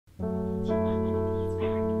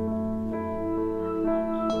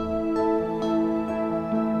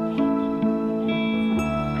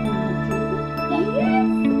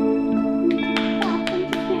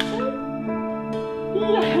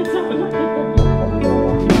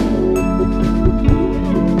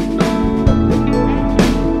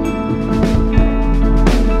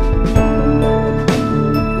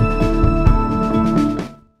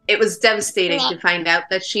It was devastating to find out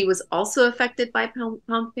that she was also affected by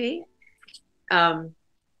Pompe. But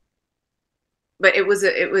it was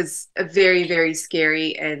a very, very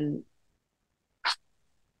scary and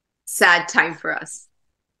sad time for us,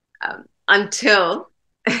 until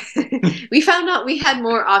we found out we had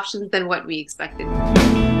more options than what we expected.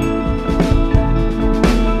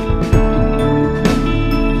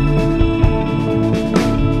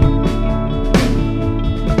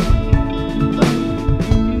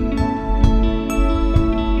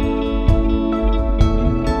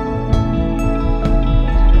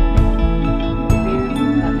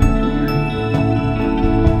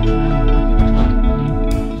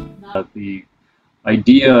 The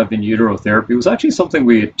idea of in utero therapy was actually something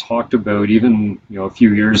we had talked about even a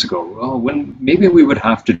few years ago. Well, when maybe we would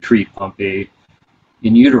have to treat Pompe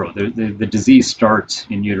in utero. The disease starts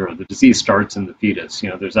in utero. The disease starts in the fetus.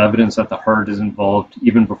 There's evidence that the heart is involved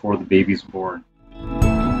even before the baby's born.